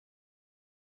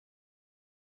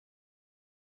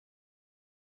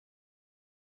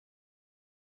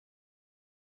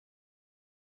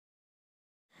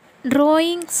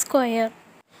Drawing square.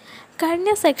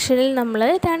 കഴിഞ്ഞ സെക്ഷനിൽ നമ്മൾ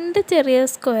രണ്ട് ചെറിയ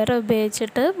സ്ക്വയർ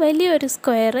ഉപയോഗിച്ചിട്ട് വലിയൊരു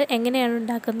സ്ക്വയർ എങ്ങനെയാണ്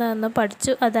ഉണ്ടാക്കുന്നതെന്ന്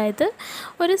പഠിച്ചു. അതായത്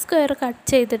ഒരു സ്ക്വയർ കട്ട്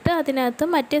ചെയ്തിട്ട് അതിനകത്ത്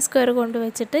മറ്റേ സ്ക്വയർ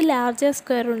കൊണ്ടുവച്ചിട്ട് ലാർജർ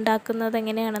സ്ക്വയർ ഉണ്ടാക്കുന്നത്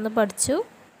എങ്ങനെയാണെന്ന് പഠിച്ചു.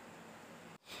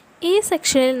 ഈ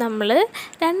സെക്ഷനിൽ നമ്മൾ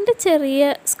രണ്ട്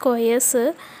ചെറിയ സ്ക്വയേഴ്സ്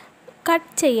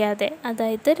കട്ട് ചെയ്യാതെ,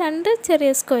 അതായത് രണ്ട് ചെറിയ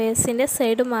സ്ക്വയേഴ്സിൻ്റെ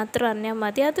സൈഡ് മാത്രം അറിഞ്ഞാൽ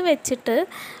മതി, അത് വെച്ചിട്ട്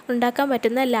ഉണ്ടാക്കാൻ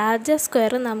പറ്റുന്ന ലാർജർ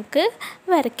സ്ക്വയർ നമുക്ക്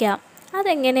വരയ്ക്കാം.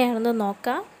 അതെങ്ങനെയാണെന്ന്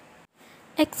നോക്കാം.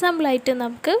 എക്സാമ്പിളായിട്ട്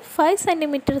നമുക്ക് 5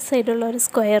 സെൻറ്റിമീറ്റർ സൈഡുള്ള ഒരു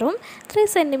സ്ക്വയറും 3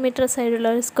 സെൻറ്റിമീറ്റർ സൈഡുള്ള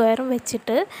ഒരു സ്ക്വയറും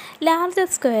വെച്ചിട്ട് ലാർജർ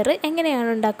സ്ക്വയർ എങ്ങനെയാണ്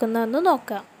ഉണ്ടാക്കുന്നതെന്ന്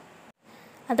നോക്കാം.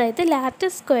 അതായത്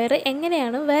ലാർജർ സ്ക്വയർ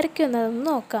എങ്ങനെയാണ് വരയ്ക്കുന്നതെന്ന്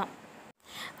നോക്കാം.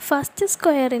 ഫസ്റ്റ്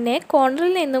സ്ക്വയറിനെ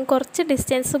കോർണറിൽ നിന്നും കുറച്ച്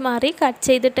ഡിസ്റ്റൻസ് മാറി കട്ട്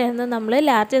ചെയ്തിട്ടായിരുന്നു നമ്മൾ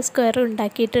ലാർജർ സ്ക്വയർ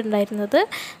ഉണ്ടാക്കിയിട്ടുണ്ടായിരുന്നത്.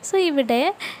 സോ ഇവിടെ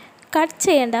കട്ട്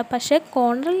ചെയ്യേണ്ട, പക്ഷേ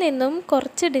കോർണറിൽ നിന്നും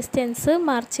കുറച്ച് ഡിസ്റ്റൻസ്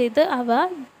മാർക്ക് ചെയ്ത് അവ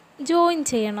ജോയിൻ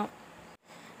ചെയ്യണം.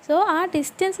 സോ ആ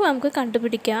ഡിസ്റ്റൻസ് നമുക്ക്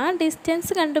കണ്ടുപിടിക്കാം. ആ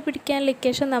ഡിസ്റ്റൻസ് കണ്ടുപിടിക്കാനുള്ള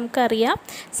ഇക്വേഷൻ നമുക്കറിയാം.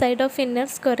 Side of inner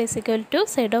square is equal to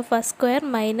side of first square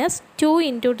minus 2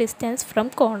 into distance from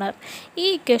corner. ഈ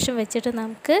ഇക്വേഷൻ വെച്ചിട്ട്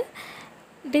നമുക്ക്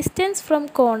ഡിസ്റ്റൻസ് ഫ്രം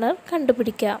കോർണർ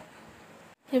കണ്ടുപിടിക്കാം.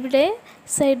 ഇവിടെ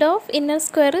side of inner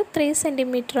square 3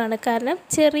 centimetre ആണ്, കാരണം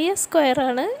ചെറിയ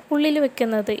സ്ക്വയറാണ് ഉള്ളിൽ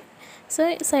വെക്കുന്നത്. So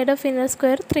side of inner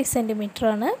square 3 centimetre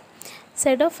ആണ്.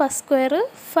 Side of first square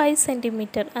 5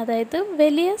 centimetre, അതായത്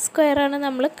വലിയ സ്ക്വയറാണ്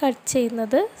നമ്മൾ കട്ട്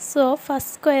ചെയ്യുന്നത്. So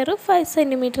first square 5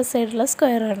 centimetre സൈഡുള്ള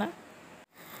സ്ക്വയറാണ്.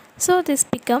 So this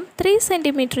become 3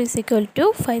 centimetre is equal to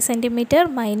 5 centimetre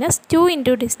minus 2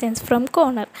 into distance from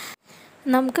corner.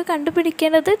 നമുക്ക്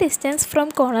കണ്ടുപിടിക്കേണ്ടത് ഡിസ്റ്റൻസ് ഫ്രം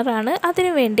കോർണറാണ്.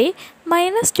 അതിനുവേണ്ടി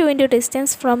 -2 into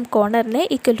distance from കോർണറിനെ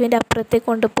equal ടുവിൻ്റെ അപ്പുറത്തേക്ക്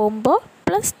കൊണ്ടുപോകുമ്പോൾ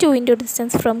 +2 ഇൻറ്റു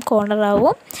ഡിസ്റ്റൻസ് ഫ്രം കോർണർ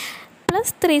ആവും.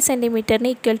 +3 സെൻറ്റിമീറ്ററിന്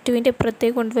ഈക്വൽ ടുവിൻ്റെ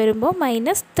അപ്പുറത്തേക്ക് കൊണ്ടുവരുമ്പോൾ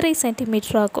 -3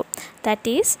 സെൻറ്റിമീറ്റർ ആകും.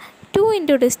 That is 2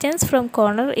 into distance from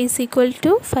corner is equal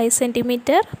to 5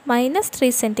 centimetre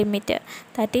 -3 centimetre,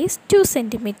 that is 2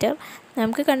 centimetre.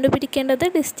 നമുക്ക് കണ്ടുപിടിക്കേണ്ടത്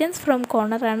ഡിസ്റ്റൻസ് ഫ്രം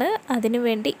കോർണറാണ്.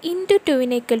 അതിനുവേണ്ടി ഇൻറ്റു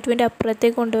 2നെ ഈക്വൽ ടുവിൻ്റെ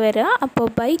അപ്പുറത്തേക്ക് കൊണ്ടുവരിക, അപ്പോൾ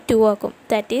 /2 ആകും.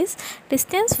 That is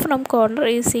distance from corner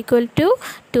is equal to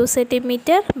 2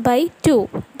 centimetre /2,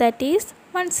 that is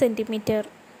 1 centimetre.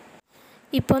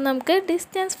 ഇപ്പോൾ നമുക്ക്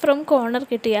ഡിസ്റ്റൻസ് ഫ്രം കോർണർ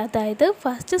കിട്ടി. അതായത്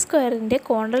ഫസ്റ്റ് സ്ക്വയറിൻ്റെ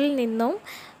കോർണറിൽ നിന്നും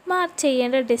മാർക്ക്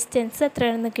ചെയ്യേണ്ട ഡിസ്റ്റൻസ്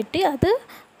എത്രയാണെന്ന് കിട്ടി. അത്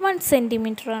 1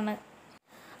 സെൻറ്റിമീറ്റർ ആണ്.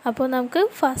 അപ്പോൾ നമുക്ക്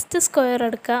ഫസ്റ്റ് സ്ക്വയർ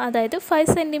എടുക്കാം. അതായത് 5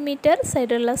 സെൻറ്റിമീറ്റർ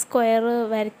സൈഡുള്ള സ്ക്വയർ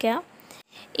വരയ്ക്കാം.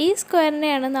 ഈ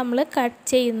സ്ക്വയറിനെയാണ് നമ്മൾ കട്ട്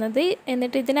ചെയ്യുന്നത്.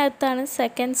 എന്നിട്ട് ഇതിനകത്താണ്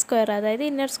സെക്കൻഡ് സ്ക്വയർ, അതായത്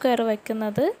ഇന്നർ സ്ക്വയർ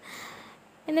വയ്ക്കുന്നത്.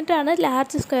 എന്നിട്ടാണ്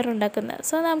ലാർജ് സ്ക്വയർ ഉണ്ടാക്കുന്നത്.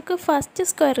 സോ നമുക്ക് ഫസ്റ്റ്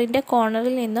സ്ക്വയറിൻ്റെ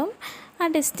കോർണറിൽ നിന്നും ആ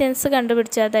ഡിസ്റ്റൻസ്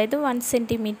കണ്ടുപിടിച്ച്, അതായത് 1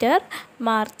 സെൻറ്റിമീറ്റർ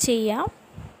മാർക്ക് ചെയ്യാം.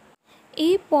 ഈ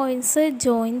പോയിൻറ്റ്സ്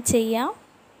ജോയിൻ ചെയ്യാം.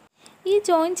 ഈ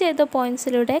ജോയിൻ ചെയ്ത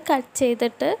പോയിൻറ്റ്സിലൂടെ കട്ട്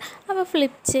ചെയ്തിട്ട് അവ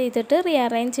ഫ്ലിപ്പ് ചെയ്തിട്ട്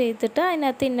റീഅറേഞ്ച് ചെയ്തിട്ട്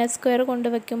അതിനകത്ത് ഇന്നർ സ്ക്വയർ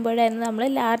കൊണ്ടുവയ്ക്കുമ്പോഴായിരുന്നു നമ്മൾ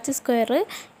ലാർജ് സ്ക്വയർ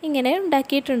ഇങ്ങനെ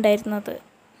ഉണ്ടാക്കിയിട്ടുണ്ടായിരുന്നത്.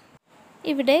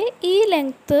 ഇവിടെ ഈ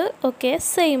ലെങ്ത്ത് ഒക്കെ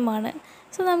സെയിം ആണ്.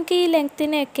 സോ നമുക്ക് ഈ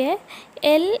ലെങ്ത്തിനെയൊക്കെ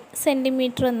L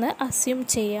സെൻറ്റിമീറ്റർ എന്ന് അസ്യൂം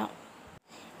ചെയ്യാം.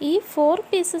 ഈ 4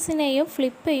 പീസസിനെയും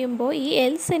ഫ്ലിപ്പ് ചെയ്യുമ്പോൾ ഈ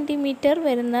L സെൻറ്റിമീറ്റർ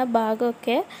വരുന്ന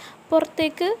ഭാഗമൊക്കെ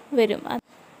പുറത്തേക്ക് വരും.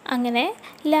 അങ്ങനെ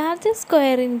ലാർജ്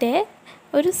സ്ക്വയറിൻ്റെ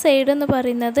ഒരു സൈഡ് എന്ന്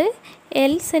പറയുന്നത്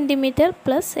L centimetre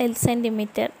plus L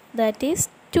centimetre, that is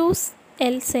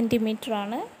 2L centimetre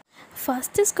ആണ്.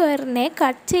 ഫസ്റ്റ് സ്ക്വയറിനെ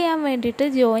കട്ട് ചെയ്യാൻ വേണ്ടിയിട്ട്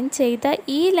ജോയിൻ ചെയ്ത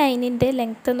ഈ ലൈനിൻ്റെ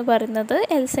ലെങ്ത്ത് എന്ന് പറയുന്നത്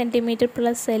L centimetre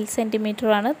plus L centimetre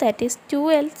ആണ്, ദാറ്റ് ഈസ്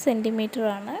 2L സെൻറ്റിമീറ്റർ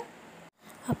ആണ്.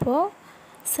 അപ്പോൾ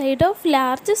സൈഡ് ഓഫ്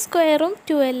ലാർജ് സ്ക്വയറും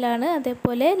 2L ആണ്.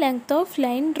 അതേപോലെ length of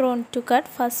line drawn to cut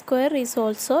first square is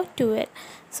also 2L.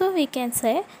 So we can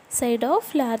say side of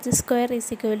large square is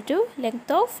equal to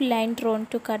length of line drawn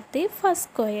to cut the first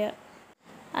square.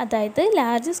 അതായത്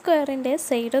large സ്ക്വയറിൻ്റെ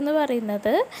side എന്ന്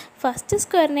പറയുന്നത് first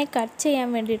സ്ക്വയറിനെ cut ചെയ്യാൻ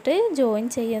വേണ്ടിയിട്ട് join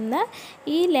ചെയ്യുന്ന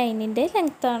ഈ ലൈനിൻ്റെ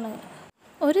ലെങ്ത്താണ്.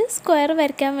 ഒരു സ്ക്വയർ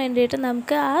വരയ്ക്കാൻ വേണ്ടിയിട്ട്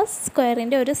നമുക്ക് ആ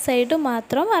സ്ക്വയറിൻ്റെ ഒരു സൈഡ്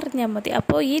മാത്രം അറിഞ്ഞാൽ മതി.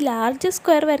 അപ്പോൾ ഈ ലാർജ്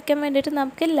സ്ക്വയർ വരയ്ക്കാൻ വേണ്ടിയിട്ട്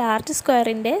നമുക്ക് ലാർജ്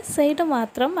സ്ക്വയറിൻ്റെ സൈഡ്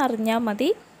മാത്രം അറിഞ്ഞാൽ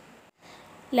മതി.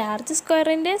 ലാർജ്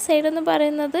സ്ക്വയറിൻ്റെ സൈഡ് എന്ന്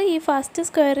പറയുന്നത് ഈ ഫസ്റ്റ്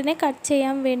സ്ക്വയറിനെ കട്ട്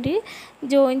ചെയ്യാൻ വേണ്ടി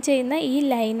ജോയിൻ ചെയ്യുന്ന ഈ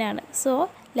ലൈനാണ്. സോ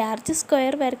ലാർജ്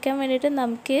സ്ക്വയർ വരയ്ക്കാൻ വേണ്ടിയിട്ട്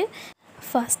നമുക്ക്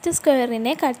ഫസ്റ്റ്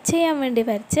സ്ക്വയറിനെ കട്ട് ചെയ്യാൻ വേണ്ടി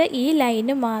വരച്ച ഈ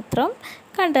ലൈന് മാത്രം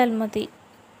കണ്ടാൽ മതി.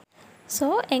 സോ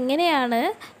എങ്ങനെയാണ്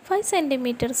 5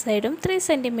 സെൻറ്റിമീറ്റർ സൈഡും 3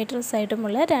 സെൻറ്റിമീറ്റർ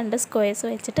സൈഡുമുള്ള രണ്ട് സ്ക്വയേഴ്സ്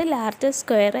വെച്ചിട്ട് ലാർജ്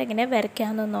സ്ക്വയർ എങ്ങനെ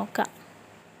വരയ്ക്കാമെന്ന് നോക്കാം.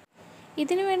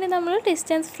 ഇതിനു വേണ്ടി നമ്മൾ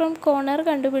ഡിസ്റ്റൻസ് ഫ്രം കോർണർ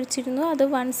കണ്ടുപിടിച്ചിരുന്നു, അത്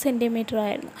 1 സെൻറ്റിമീറ്റർ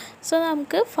ആയിരുന്നു. സോ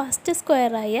നമുക്ക് ഫസ്റ്റ്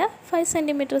സ്ക്വയറായ 5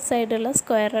 സെൻറ്റിമീറ്റർ സൈഡുള്ള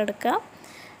സ്ക്വയർ എടുക്കാം.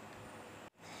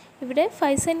 ഇവിടെ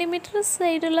 5 സെൻറ്റിമീറ്റർ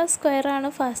സൈഡുള്ള സ്ക്വയറാണ്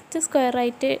ഫസ്റ്റ്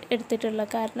സ്ക്വയറായിട്ട് എടുത്തിട്ടുള്ളത്.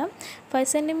 കാരണം 5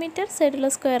 സെൻറ്റിമീറ്റർ സൈഡുള്ള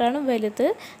സ്ക്വയറാണ് വലുത്,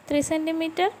 3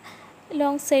 സെൻറ്റിമീറ്റർ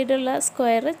ലോങ് സൈഡുള്ള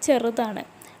സ്ക്വയർ ചെറുതാണ്.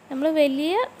 നമ്മൾ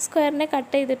വലിയ സ്ക്വയറിനെ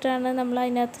കട്ട് ചെയ്തിട്ടാണ് നമ്മൾ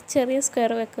അതിനകത്ത് ചെറിയ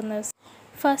സ്ക്വയർ വെക്കുന്നത്.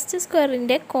 ഫസ്റ്റ്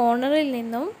സ്ക്വയറിൻ്റെ കോർണറിൽ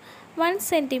നിന്നും 1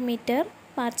 സെൻറ്റിമീറ്റർ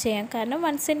മാർക്ക് ചെയ്യാം. കാരണം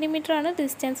 1 സെൻറ്റിമീറ്റർ ആണ്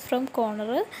ഡിസ്റ്റൻസ് ഫ്രം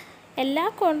കോർണർ. എല്ലാ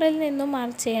കോർണറിൽ നിന്നും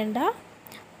മാർക്ക് ചെയ്യേണ്ട,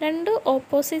 2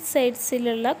 ഓപ്പോസിറ്റ്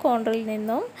സൈഡ്സിലുള്ള കോർണറിൽ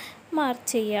നിന്നും മാർക്ക്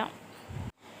ചെയ്യാം.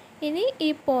 ഇനി ഈ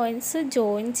പോയിൻറ്റ്സ്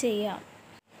ജോയിൻ ചെയ്യാം.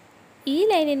 ഈ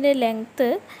ലൈനിൻ്റെ ലെങ്ത്ത്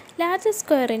ലാർജ്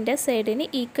സ്ക്വയറിൻ്റെ സൈഡിന്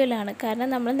ഈക്വൽ ആണ്. കാരണം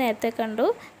നമ്മൾ നേരത്തെ കണ്ടു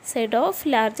side of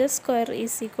larger square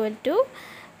is equal to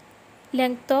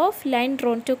length of line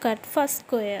drawn to cut first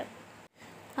square.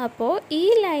 അപ്പോൾ ഈ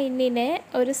ലൈനിനെ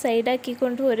ഒരു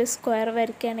സൈഡാക്കിക്കൊണ്ട് ഒരു സ്ക്വയർ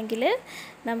വരയ്ക്കുകയാണെങ്കിൽ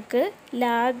നമുക്ക്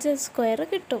ലാർജർ സ്ക്വയർ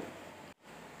കിട്ടും.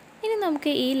 ഇനി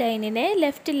നമുക്ക് ഈ ലൈനിനെ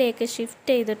ലെഫ്റ്റിലേക്ക്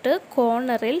ഷിഫ്റ്റ് ചെയ്തിട്ട്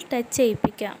കോർണറിൽ ടച്ച്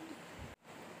ചെയ്യിപ്പിക്കാം.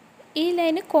 ഈ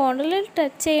ലൈന് കോർണറിൽ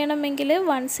ടച്ച് ചെയ്യണമെങ്കിൽ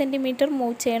 1 സെൻറ്റിമീറ്റർ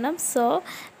മൂവ് ചെയ്യണം. സോ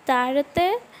താഴത്തെ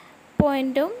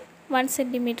പോയിൻറ്റും 1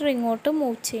 സെൻറ്റിമീറ്റർ ഇങ്ങോട്ട്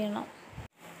മൂവ് ചെയ്യണം.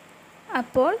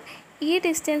 അപ്പോൾ ഈ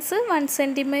distance 1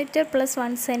 centimetre plus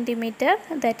 1 centimetre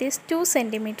that is 2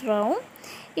 centimetre ആവും.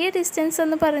 ഈ ഡിസ്റ്റൻസ്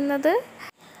എന്ന് പറയുന്നത്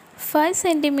 5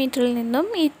 സെൻറ്റിമീറ്ററിൽ നിന്നും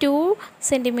ഈ 2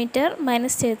 സെൻറ്റിമീറ്റർ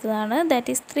മൈനസ് ചെയ്തതാണ്.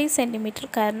 That is 3 centimetre.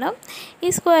 കാരണം ഈ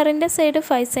സ്ക്വയറിൻ്റെ സൈഡ്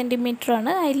 5 സെൻറ്റിമീറ്റർ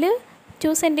ആണ്, അതിൽ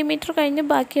 2 സെൻറ്റിമീറ്റർ കഴിഞ്ഞ്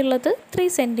ബാക്കിയുള്ളത്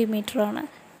 3 സെൻറ്റിമീറ്റർ ആണ്.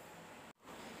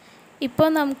 ഇപ്പോൾ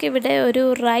നമുക്കിവിടെ ഒരു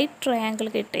റൈറ്റ് ട്രയാങ്കിൾ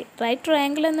കിട്ടി. റൈറ്റ്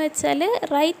ട്രയാങ്കിൾ എന്ന് വെച്ചാൽ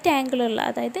റൈറ്റ് ആംഗിളുള്ള,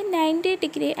 അതായത് 90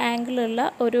 ഡിഗ്രി ആംഗിളുള്ള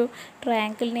ഒരു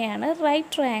ട്രയാങ്കിളിനെയാണ്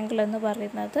റൈറ്റ് ട്രയാങ്കിൾ എന്ന്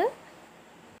പറയുന്നത്.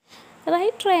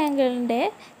 റൈറ്റ് ട്രയാങ്കിളിൻ്റെ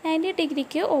 90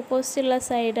 ഡിഗ്രിക്ക് ഓപ്പോസിറ്റുള്ള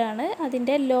സൈഡാണ്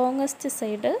അതിൻ്റെ ലോങ്ങസ്റ്റ്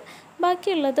സൈഡ്.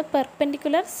 ബാക്കിയുള്ളത്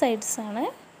പെർപെൻഡിക്കുലർ സൈഡ്സ് ആണ്.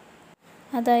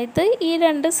 അതായത് ഈ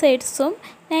 2 സൈഡ്സും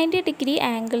 90 ഡിഗ്രി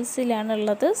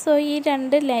ആംഗിൾസിലാണുള്ളത്. സോ ഈ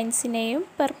 2 ലൈൻസിനെയും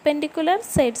പെർപെൻഡിക്കുലർ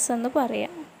സൈഡ്സ് എന്ന്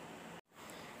പറയാം.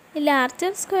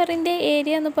 ലാർജർ സ്ക്വയറിൻ്റെ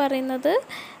ഏരിയ എന്ന് പറയുന്നത്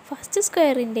ഫസ്റ്റ്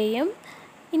സ്ക്വയറിൻ്റെയും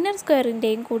ഇന്നർ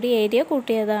സ്ക്വയറിൻ്റെയും കൂടി area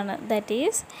കൂട്ടിയതാണ്. That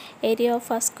is area of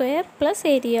first square plus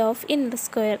area of inner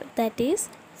square. That is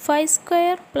 5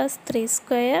 square plus 3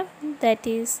 square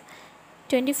that is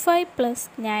 25 plus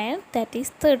 9 that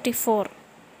is 34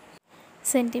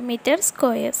 centimetre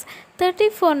squares.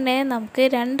 34നെ നമുക്ക്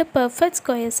 2 perfect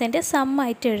സ്ക്വയേഴ്സിൻ്റെ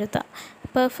സമ്മായിട്ട് എഴുതാം.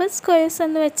 Perfect squares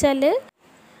എന്ന് വെച്ചാൽ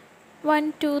 1,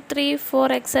 2, 3,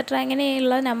 4 etcetera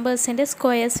അങ്ങനെയുള്ള നമ്പേഴ്സിൻ്റെ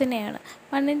സ്ക്വയേഴ്സിനെയാണ്.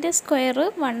 1ൻ്റെ square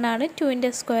 1 ആണ്, 2ൻ്റെ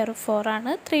square 4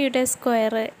 ആണ്, 3യുടെ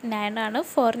square 9 ആണ്,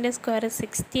 4ൻ്റെ square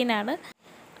 16 ആണ്.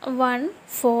 1,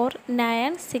 4,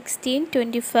 9, 16,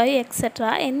 25 etcetera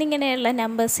എന്നിങ്ങനെയുള്ള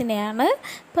നമ്പേഴ്സിനെയാണ്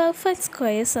പെർഫെക്റ്റ്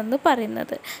സ്ക്വയേഴ്സ് എന്ന്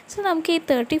പറയുന്നത്. സോ നമുക്ക് ഈ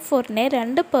 34നെ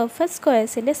 2 പെർഫെക്റ്റ്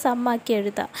സ്ക്വയേഴ്സിൻ്റെ സമ്മാക്കി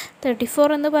എഴുതാം.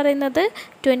 34 എന്ന് പറയുന്നത്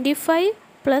 25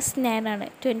 പ്ലസ് 9 ആണ്.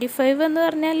 25 എന്ന്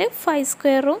പറഞ്ഞാൽ 5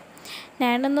 സ്ക്വയറും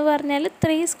 9 എന്ന് പറഞ്ഞാൽ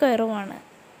 3 സ്ക്വയറുമാണ്.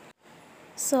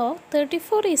 So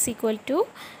 34 is equal to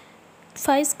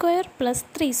 5 square plus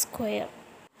 3 square.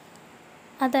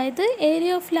 അതായത്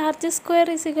area of large square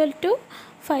is equal to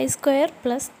 5 square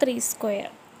plus 3 square.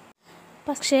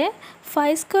 പക്ഷേ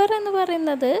 5 സ്ക്വയർ എന്ന്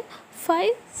പറയുന്നത്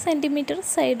 5 സെൻറ്റിമീറ്റർ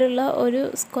സൈഡുള്ള ഒരു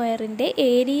സ്ക്വയറിൻ്റെ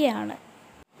ഏരിയ ആണ്.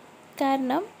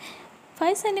 കാരണം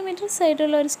 5 സെൻറ്റിമീറ്റർ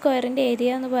സൈഡുള്ള ഒരു സ്ക്വയറിൻ്റെ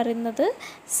ഏരിയ എന്ന് പറയുന്നത്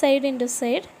side into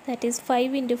side that is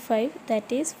 5 into 5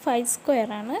 that is 5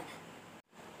 square ആണ്.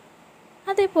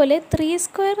 അതേപോലെ 3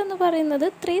 സ്ക്വയർ എന്ന് പറയുന്നത്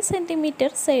 3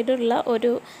 സെൻറ്റിമീറ്റർ സൈഡുള്ള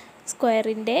ഒരു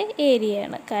സ്ക്വയറിൻ്റെ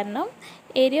ഏരിയയാണ്. കാരണം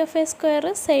area of A square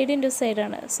side into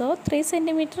സൈഡാണ്. സോ 3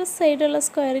 സെൻറ്റിമീറ്റർ സൈഡുള്ള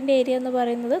സ്ക്വയറിൻ്റെ ഏരിയ എന്ന്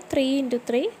പറയുന്നത് 3 ഇൻറ്റു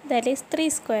 3 ദാറ്റ് ഈസ് 3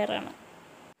 സ്ക്വയർ ആണ്.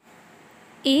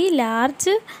 ഈ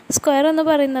ലാർജ് സ്ക്വയർ എന്ന്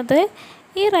പറയുന്നത്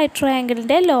ഈ റൈറ്റ്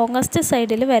ട്രയാങ്കിളിൻ്റെ ലോങ്ങസ്റ്റ്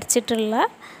സൈഡിൽ വരച്ചിട്ടുള്ള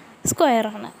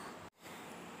സ്ക്വയറാണ്.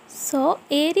 So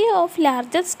area of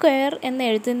larger square എന്ന്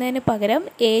എഴുതുന്നതിന് പകരം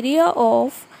area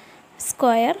of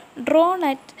square drone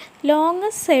at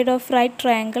longest side of right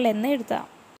triangle എന്ന് എഴുതാം.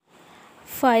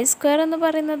 5 സ്ക്വയർ എന്ന്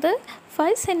പറയുന്നത്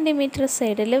 5 സെൻറ്റിമീറ്റർ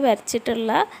സൈഡിൽ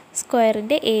വരച്ചിട്ടുള്ള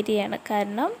സ്ക്വയറിൻ്റെ ഏരിയയാണ്.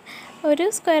 കാരണം ഒരു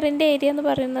സ്ക്വയറിൻ്റെ ഏരിയ എന്ന്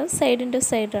പറയുന്നത് സൈഡ് ഇൻറ്റു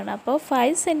സൈഡാണ്. അപ്പോൾ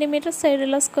 5 സെൻറ്റിമീറ്റർ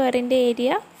സൈഡുള്ള സ്ക്വയറിൻ്റെ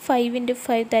area 5 into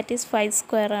 5 that is 5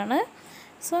 square ആണ്.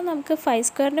 സോ നമുക്ക് 5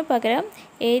 സ്ക്വയറിന് പകരം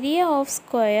area of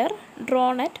square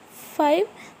drone at 5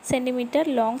 centimetre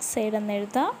long side എന്ന്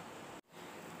എഴുതാം.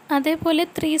 അതേപോലെ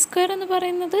 3 സ്ക്വയർ എന്ന്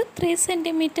പറയുന്നത് 3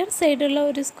 സെൻറ്റിമീറ്റർ സൈഡുള്ള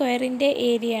ഒരു സ്ക്വയറിൻ്റെ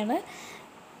ഏരിയ ആണ്.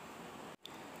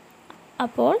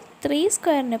 അപ്പോൾ 3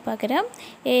 സ്ക്വയറിന് പകരം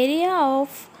area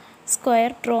of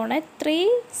square drone at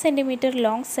 3 centimetre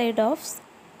long side of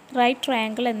right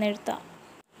triangle എന്ന് എഴുതാം.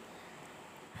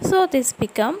 So this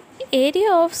become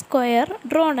area of square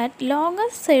drawn at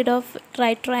longest side of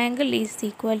right triangle is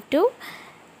equal to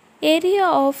area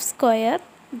of square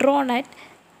drawn at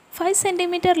 5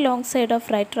 cm long side of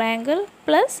right triangle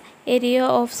plus area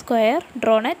of square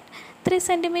drawn at 3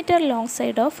 cm long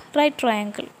side of right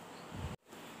triangle.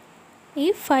 ഈ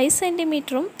 5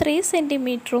 സെൻറ്റിമീറ്ററും 3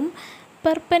 സെൻറ്റിമീറ്ററും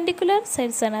perpendicular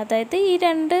sides ആണ്. അതായത് ഈ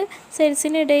രണ്ട്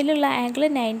സൈഡ്സിനിടയിലുള്ള angle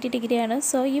 90 ഡിഗ്രിയാണ്.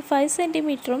 So ഈ 5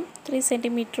 സെൻറ്റിമീറ്ററും 3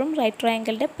 സെൻറ്റിമീറ്ററും right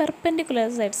ട്രയാങ്കിളിൻ്റെ perpendicular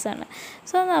sides ആണ്.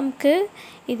 So നമുക്ക്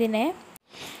ഇതിനെ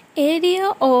area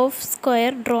of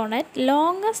square drone at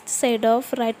longest side of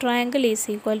right triangle is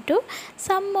equal to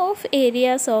some of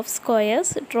areas of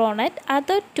squares drone at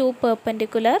other to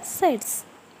perpendicular sides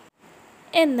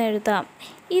എന്നെഴുതാം.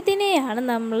 ഇതിനെയാണ്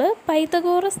നമ്മൾ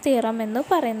പൈതഗോറസ് തിയറം എന്ന്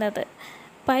പറയുന്നത്.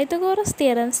 Pythagoras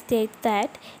theorem states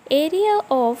that area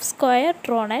of square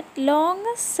drawn at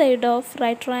longest side of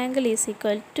right triangle is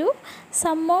equal to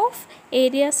sum of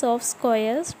areas of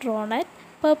squares drawn at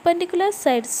perpendicular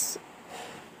sides.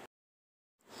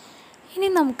 ഇനി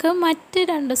നമുക്ക് മറ്റ്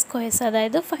രണ്ട് squares,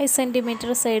 അതായത് 5 സെൻറ്റിമീറ്റർ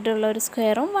സൈഡുള്ള ഒരു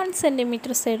സ്ക്വയറും 1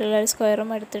 സെൻറ്റിമീറ്റർ സൈഡുള്ള ഒരു സ്ക്വയറും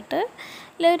എടുത്തിട്ട്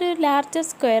ഒരു ലാർജർ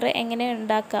സ്ക്വയർ എങ്ങനെ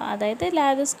ഉണ്ടാക്കാം, അതായത്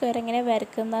ലാർജർ സ്ക്വയർ എങ്ങനെ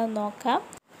വരയ്ക്കുന്നത് നോക്കാം.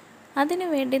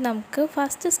 അതിനുവേണ്ടി നമുക്ക്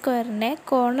ഫസ്റ്റ് സ്ക്വയറിനെ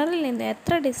കോർണറിൽ നിന്ന്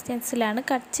എത്ര ഡിസ്റ്റൻസിലാണ്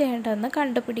കട്ട് ചെയ്യേണ്ടതെന്ന്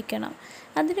കണ്ടുപിടിക്കണം.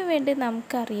 അതിനുവേണ്ടി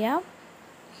നമുക്കറിയാം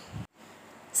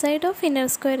side of inner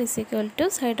square is equal to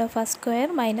side of first square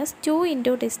minus 2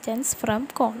 into distance from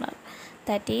corner.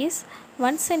 That is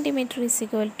 1 centimetre is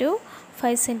equal to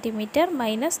 5 centimetre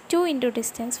minus 2 into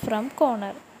distance from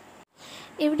corner.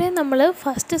 ഇവിടെ നമ്മൾ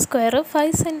ഫസ്റ്റ് സ്ക്വയർ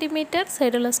 5 സെൻറ്റിമീറ്റർ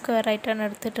സൈഡുള്ള സ്ക്വയർ ആയിട്ടാണ്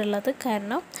എടുത്തിട്ടുള്ളത്.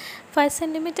 കാരണം 5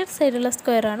 centimetre സൈഡുള്ള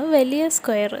സ്ക്വയറാണ് വലിയ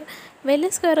square. വലിയ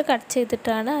square cut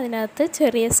ചെയ്തിട്ടാണ് അതിനകത്ത്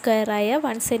ചെറിയ സ്ക്വയറായ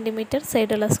 1 സെൻറ്റിമീറ്റർ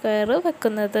സൈഡുള്ള സ്ക്വയർ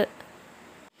വെക്കുന്നത്.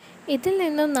 ഇതിൽ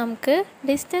നിന്നും നമുക്ക്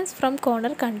ഡിസ്റ്റൻസ് ഫ്രം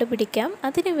കോർണർ കണ്ടുപിടിക്കാം.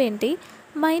 അതിനുവേണ്ടി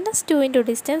 -2 ഇൻറ്റു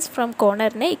ഡിസ്റ്റൻസ് ഫ്രം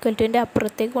കോർണറിനെ ഈക്വൽ ടുവിൻ്റെ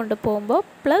അപ്പുറത്തേക്ക് കൊണ്ടുപോകുമ്പോൾ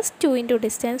 +2 ഇൻറ്റു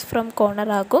ഡിസ്റ്റൻസ് ഫ്രം കോർണർ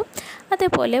ആകും.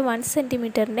 അതേപോലെ 1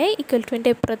 സെൻറ്റിമീറ്ററിനെ ഈക്വൽ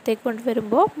ടുവിൻ്റെ അപ്പുറത്തേക്ക്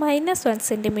കൊണ്ടുവരുമ്പോൾ -1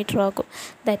 സെൻറ്റിമീറ്റർ ആകും.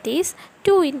 That is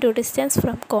 2 into distance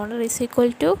from corner is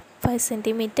equal to 5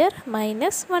 centimetre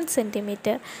 -1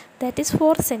 centimetre, that is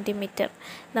 4 centimetre.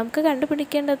 നമുക്ക്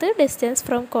കണ്ടുപിടിക്കേണ്ടത് ഡിസ്റ്റൻസ്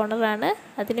ഫ്രം കോർണറാണ്.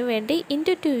 അതിനുവേണ്ടി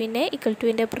ഇൻറ്റു 2വിനെ ഈക്വൽ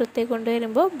ടുവിൻ്റെ അപ്പുറത്തേക്ക്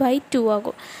കൊണ്ടുവരുമ്പോൾ /2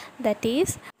 ആകും. That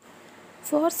is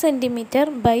 4 centimetre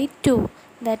 /2,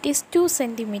 that is 2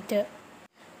 centimetre.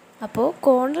 അപ്പോൾ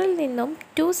കോർണറിൽ നിന്നും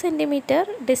 2 സെൻറ്റിമീറ്റർ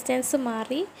ഡിസ്റ്റൻസ്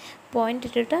മാറി പോയിൻ്റ്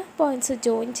ഇട്ടിട്ട് പോയിൻറ്റ്സ്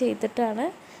ജോയിൻ ചെയ്തിട്ടാണ്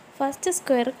ഫസ്റ്റ്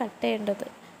സ്ക്വയർ കട്ട് ചെയ്യേണ്ടത്.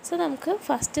 സോ നമുക്ക്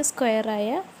ഫസ്റ്റ്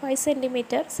സ്ക്വയറായ 5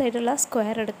 സെൻറ്റിമീറ്റർ സൈഡുള്ള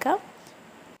സ്ക്വയർ എടുക്കാം.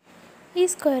 ഈ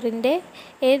സ്ക്വയറിൻ്റെ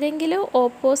ഏതെങ്കിലും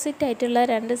ഓപ്പോസിറ്റ് ആയിട്ടുള്ള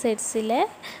രണ്ട് സൈഡ്സിലെ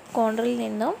കോർണറിൽ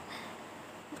നിന്നും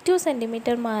 2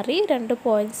 സെൻറ്റിമീറ്റർ മാറി 2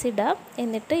 പോയിൻറ്റ്സ് ഇടാം.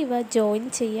 എന്നിട്ട് ഇവ ജോയിൻ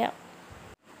ചെയ്യാം.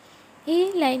 ഈ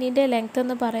ലൈനിൻ്റെ ലെങ്ത്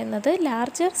എന്ന് പറയുന്നത്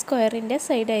ലാർജർ സ്ക്വയറിൻ്റെ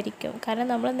സൈഡായിരിക്കും. കാരണം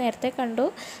നമ്മൾ നേരത്തെ കണ്ടു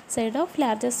side of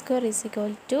larger square is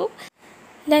equal to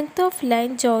length of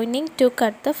line joining to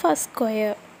cut the first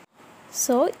square.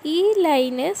 So ഈ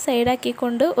ലൈന്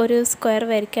സൈഡാക്കിക്കൊണ്ട് ഒരു സ്ക്വയർ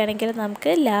വരയ്ക്കുകയാണെങ്കിൽ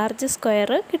നമുക്ക് ലാർജ്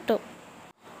സ്ക്വയർ കിട്ടും.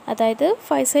 അതായത്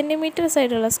 5 സെൻറ്റിമീറ്റർ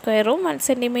സൈഡുള്ള സ്ക്വയറും 1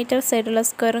 സെൻറ്റിമീറ്റർ സൈഡുള്ള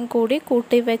സ്ക്വയറും കൂടി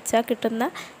കൂട്ടി വെച്ചാൽ കിട്ടുന്ന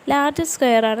ലാർജ്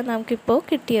സ്ക്വയറാണ് നമുക്കിപ്പോൾ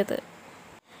കിട്ടിയത്.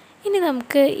 ഇനി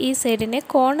നമുക്ക് ഈ സൈഡിനെ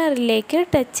കോർണറിലേക്ക്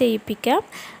ടച്ച് ചെയ്യിപ്പിക്കാം.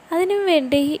 അതിനു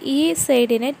വേണ്ടി ഈ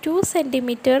സൈഡിനെ 2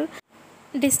 സെൻറ്റിമീറ്റർ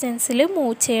ഡിസ്റ്റൻസിൽ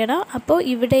മൂവ് ചെയ്യണം. അപ്പോൾ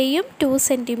ഇവിടെയും 2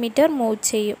 സെൻറ്റിമീറ്റർ മൂവ്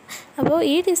ചെയ്യും. അപ്പോൾ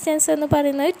ഈ ഡിസ്റ്റൻസ് എന്ന്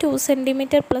പറയുന്നത് 2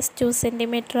 സെൻറ്റിമീറ്റർ + 2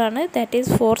 സെൻറ്റിമീറ്റർ ആണ്, ദാറ്റ്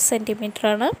ഈസ് 4 സെൻറ്റിമീറ്റർ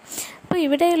ആണ്. അപ്പോൾ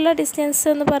ഇവിടെയുള്ള ഡിസ്റ്റൻസ്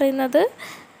എന്ന് പറയുന്നത്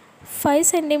 5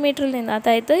 സെൻറ്റിമീറ്ററിൽ നിന്ന്,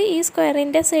 അതായത് ഈ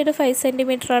സ്ക്വയറിൻ്റെ സൈഡ് 5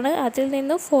 സെൻറ്റിമീറ്റർ ആണ്, അതിൽ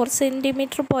നിന്ന് 4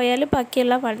 സെൻറ്റിമീറ്റർ പോയാൽ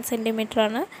ബാക്കിയുള്ള 1 സെൻറ്റിമീറ്റർ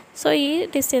ആണ്. സോ ഈ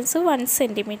ഡിസ്റ്റൻസ് 1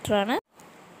 സെൻറ്റിമീറ്റർ ആണ്.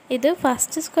 ഇത്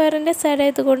ഫസ്റ്റ് സ്ക്വയറിൻ്റെ സൈഡ്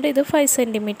ആയതുകൊണ്ട് ഇത് 5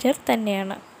 സെൻറ്റിമീറ്റർ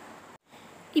തന്നെയാണ്.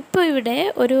 ഇപ്പോൾ ഇവിടെ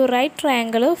ഒരു റൈറ്റ്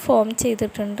ട്രയാങ്കിൾ ഫോം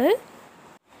ചെയ്തിട്ടുണ്ട്.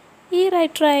 ഈ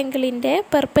റൈറ്റ് ട്രയാങ്കിളിൻ്റെ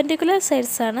പെർപെൻഡിക്കുലർ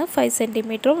സൈഡ്സാണ് 5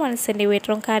 സെൻറ്റിമീറ്ററും 1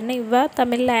 സെൻറ്റിമീറ്ററും. കാരണം ഇവ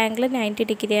തമ്മിലുള്ള ആംഗിൾ 90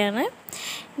 ഡിഗ്രിയാണ്.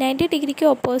 90 ഡിഗ്രിക്ക്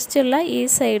ഓപ്പോസിറ്റുള്ള ഈ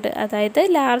സൈഡ്, അതായത്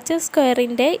ലാർജർ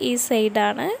സ്ക്വയറിൻ്റെ ഈ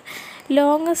സൈഡാണ്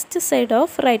longest side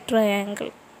of right triangle.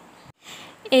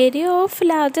 Area of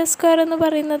larger square എന്ന്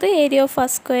പറയുന്നത് area of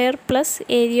first square plus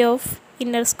area of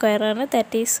inner square ആണ്.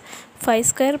 That is 5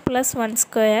 square + 1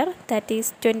 square, that is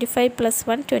 25 +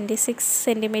 1 26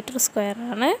 centimetre square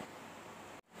ആണ്.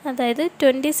 അതായത്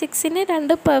 26ന്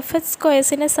രണ്ട് പെർഫെക്റ്റ്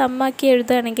സ്ക്വയേഴ്സിനെ സമ്മാക്കി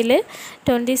എഴുതുകയാണെങ്കിൽ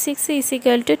 26 ഈസ്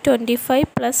ഈക്വൽ ടു 25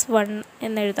 + 1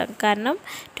 എന്നെഴുതാം. കാരണം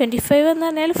 25 എന്ന്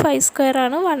പറഞ്ഞാൽ 5 സ്ക്വയർ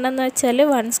ആണ്, 1 എന്ന് വെച്ചാൽ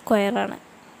 1 സ്ക്വയർ ആണ്.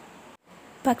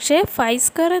 പക്ഷേ 5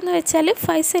 സ്ക്വയർ എന്ന് വെച്ചാൽ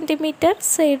 5 സെൻറ്റിമീറ്റർ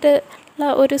സൈഡ്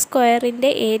ഒരു സ്ക്വയറിൻ്റെ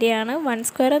ഏരിയ ആണ്. 1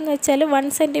 സ്ക്വയർ എന്ന് വെച്ചാൽ 1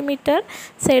 സെൻറ്റിമീറ്റർ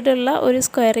സൈഡുള്ള ഒരു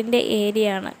സ്ക്വയറിൻ്റെ ഏരിയ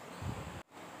ആണ്.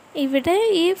 ഇവിടെ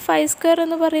ഈ 5 സ്ക്വയർ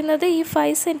എന്ന് പറയുന്നത് ഈ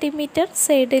 5 സെൻറ്റിമീറ്റർ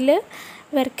സൈഡിൽ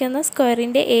വരയ്ക്കുന്ന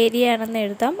സ്ക്വയറിൻ്റെ ഏരിയ ആണെന്ന്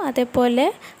എഴുതാം. അതേപോലെ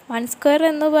 1 സ്ക്വയർ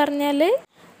എന്ന് പറഞ്ഞാൽ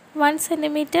 1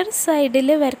 സെൻറ്റിമീറ്റർ സൈഡിൽ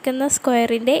വരയ്ക്കുന്ന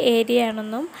സ്ക്വയറിൻ്റെ ഏരിയ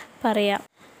ആണെന്നും പറയാം.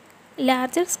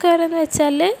 ലാർജർ സ്ക്വയർ എന്ന്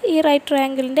വെച്ചാൽ ഈ റൈറ്റ്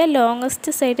ട്രയാങ്കിളിൻ്റെ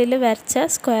ലോങ്ങസ്റ്റ് സൈഡിൽ വരച്ച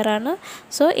സ്ക്വയറാണ്.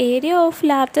 So area of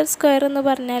larger square എന്ന്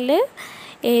പറഞ്ഞാൽ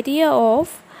area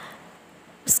of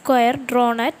square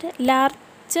drone at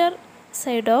larger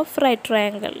side of right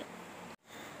triangle.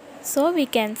 So we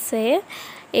can say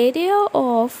area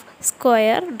of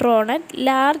square drone at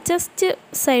largest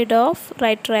side of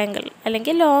right triangle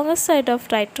അല്ലെങ്കിൽ longest side of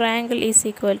right triangle is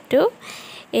equal to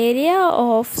area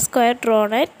of square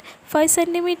drone at 5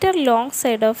 centimeter long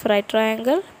side of right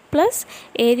triangle plus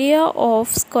area of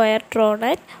square drawn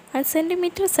at 1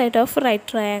 centimeter side of right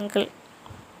triangle.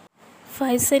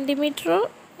 5 centimeter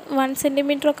 1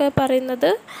 centimeter ഒക്കെ പറയുന്നത്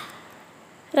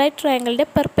right ട്രയാങ്കിളിൻ്റെ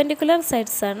perpendicular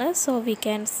sides ആണ്. So we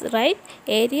can write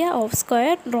area of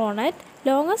square drone at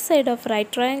longest side of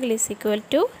right triangle is equal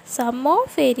to some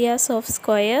of areas of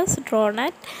squares drone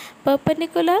at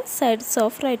perpendicular sides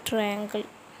of right triangle.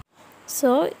 So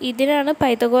ഇതിനാണ്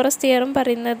Pythagoras theorem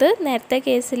പറയുന്നത്. നേരത്തെ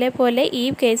കേസിലെ പോലെ ഈ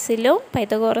കേസിലും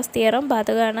Pythagoras theorem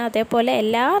ബാധകമാണ്. അതേപോലെ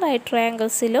എല്ലാ റൈറ്റ്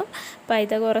ട്രയാങ്കിൾസിലും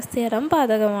പൈതഗോറസ് തിയറം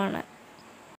ബാധകമാണ്.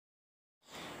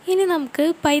 ഇനി നമുക്ക്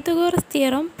പൈതഗോറസ്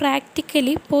തിയറം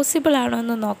പ്രാക്ടിക്കലി പോസിബിൾ ആണോ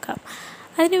എന്ന് നോക്കാം.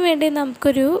 അതിനുവേണ്ടി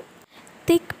നമുക്കൊരു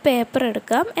തിക്ക് പേപ്പർ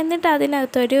എടുക്കാം. എന്നിട്ട്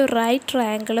അതിനകത്തൊരു റൈറ്റ്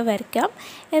ട്രയാങ്കിൾ വരയ്ക്കാം.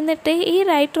 എന്നിട്ട് ഈ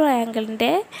റൈറ്റ്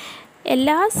ട്രയാങ്കിളിൻ്റെ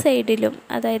എല്ലാ സൈഡിലും,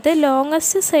 അതായത്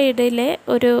ലോങ്ങസ്റ്റ് സൈഡിലെ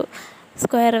ഒരു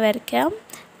സ്ക്വയർ വരയ്ക്കാം.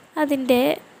 അതിൻ്റെ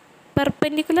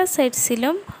പെർപെൻഡിക്കുലർ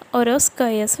സൈഡ്സിലും ഓരോ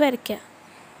സ്ക്വയേഴ്സ് വരയ്ക്കാം.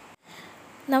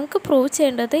 നമുക്ക് പ്രൂവ്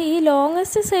ചെയ്യേണ്ടത് ഈ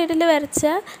ലോങ്ങസ്റ്റ് സൈഡിൽ വരച്ച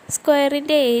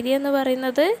സ്ക്വയറിൻ്റെ ഏരിയ എന്ന്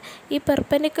പറയുന്നത് ഈ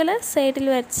പെർപെൻഡിക്കുലർ സൈഡിൽ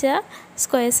വരച്ച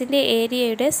സ്ക്വയേഴ്സിൻ്റെ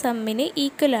ഏരിയയുടെ സമ്മിന്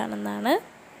ഈക്വൽ ആണെന്നാണ്.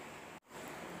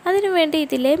 അതിനുവേണ്ടി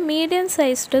ഇതിലെ മീഡിയം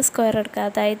സൈസ്ഡ് സ്ക്വയർ എടുക്കുക.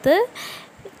 അതായത്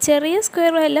ചെറിയ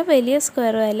സ്ക്വയറും അല്ല വലിയ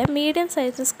സ്ക്വയറും അല്ല, മീഡിയം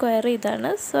സൈസ് സ്ക്വയർ ഇതാണ്.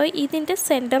 സോ ഇതിൻ്റെ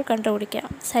സെൻറ്റർ കണ്ടുപിടിക്കാം.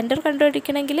 സെൻറ്റർ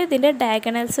കണ്ടുപിടിക്കണമെങ്കിൽ ഇതിൻ്റെ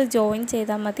ഡയഗണൽസ് ജോയിൻ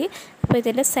ചെയ്താൽ മതി. അപ്പോൾ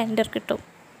ഇതിൻ്റെ സെൻറ്റർ കിട്ടും.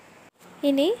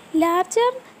 ഇനി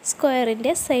ലാർജർ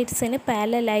സ്ക്വയറിൻ്റെ സൈഡ്സിന്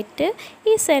പാരലലായിട്ട്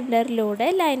ഈ സെൻറ്ററിലൂടെ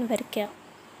ലൈൻ വരയ്ക്കാം.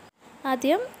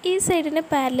 ആദ്യം ഈ സൈഡിന്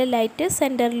പാരലലായിട്ട്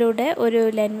സെൻറ്ററിലൂടെ ഒരു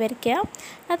ലൈൻ വരയ്ക്കാം.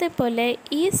 അതേപോലെ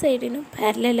ഈ സൈഡിനും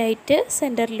പാരലലായിട്ട്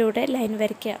സെൻറ്ററിലൂടെ ലൈൻ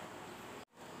വരയ്ക്കാം.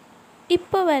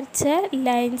 ഇപ്പോൾ വരച്ച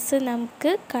ലൈൻസ്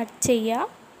നമുക്ക് കട്ട് ചെയ്യാം.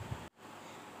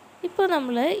 ഇപ്പോൾ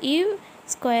നമ്മൾ ഈ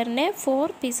സ്ക്വയറിനെ 4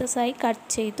 പീസസായി കട്ട്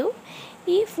ചെയ്തു.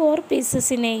 ഈ 4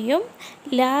 പീസസിനെയും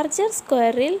ലാർജർ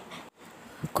സ്ക്വയറിൽ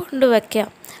കൊണ്ടുവയ്ക്കാം.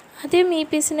 ആദ്യം ഈ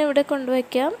പീസിനെ ഇവിടെ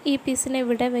കൊണ്ടുവയ്ക്കാം, ഈ പീസിനെ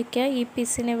ഇവിടെ വയ്ക്കാം, ഈ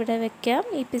പീസിനെ ഇവിടെ വയ്ക്കാം,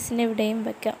 ഈ പീസിനെ ഇവിടെയും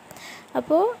വയ്ക്കാം.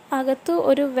 അപ്പോൾ അകത്ത്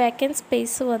ഒരു വേക്കൻറ്റ്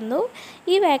സ്പേസ് വന്നു.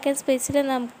 ഈ വേക്കൻറ്റ് സ്പേസിൽ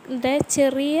നമ്മുടെ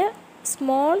ചെറിയ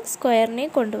സ്മോൾ സ്ക്വയറിനെ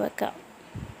കൊണ്ടുവയ്ക്കാം.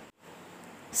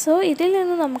 സോ ഇതിൽ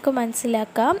നിന്ന് നമുക്ക്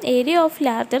മനസ്സിലാക്കാം area of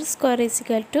larger square is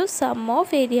equal to some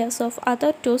of areas of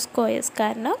other 2 squares.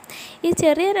 കാരണം ഈ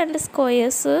ചെറിയ 2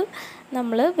 സ്ക്വയേഴ്സ്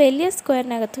നമ്മൾ വലിയ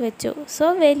സ്ക്വയറിനകത്ത് വെച്ചു. സോ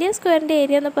വലിയ സ്ക്വയറിൻ്റെ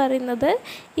ഏരിയ എന്ന് പറയുന്നത്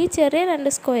ഈ ചെറിയ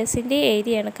 2 സ്ക്വയേഴ്സിൻ്റെ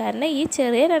ഏരിയയാണ്. കാരണം ഈ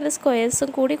ചെറിയ 2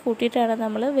 സ്ക്വയേഴ്സും കൂടി കൂട്ടിയിട്ടാണ്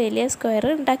നമ്മൾ വലിയ സ്ക്വയർ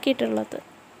ഉണ്ടാക്കിയിട്ടുള്ളത്.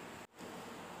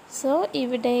 സോ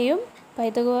ഇവിടെയും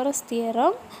പൈതഗോറസ്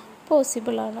തിയറം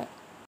പോസിബിളാണ്.